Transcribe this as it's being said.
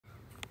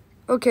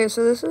Okay,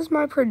 so this is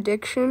my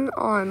prediction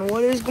on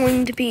what is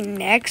going to be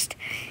next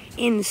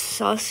in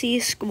SUSSY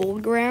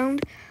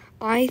Schoolground.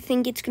 I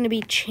think it's going to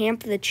be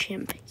Champ the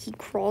Chimp. He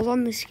crawls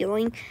on the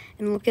ceiling,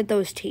 and look at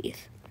those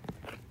teeth.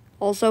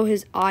 Also,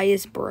 his eye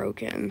is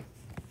broken,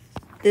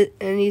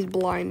 and he's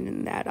blind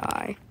in that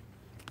eye.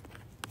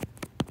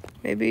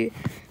 Maybe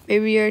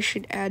I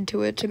should add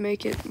to it to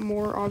make it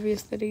more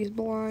obvious that he's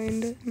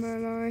blind in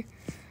that eye.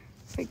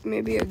 Like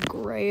maybe a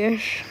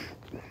grayish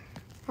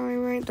eye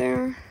right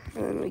there.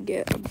 And then we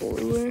get a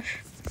bluish.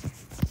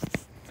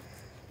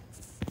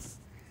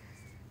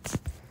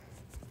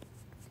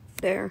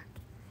 There.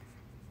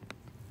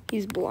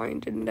 He's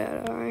blind in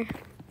that eye.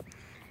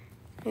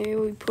 Maybe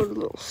we put a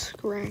little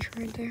scratch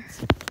right there.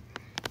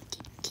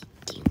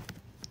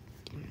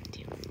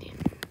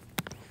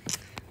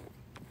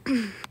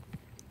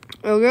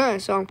 Okay,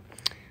 so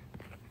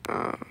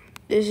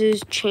this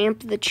is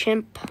Champ the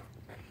Chimp.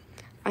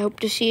 I hope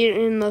to see it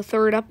in the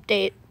third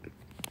update.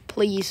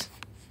 Please.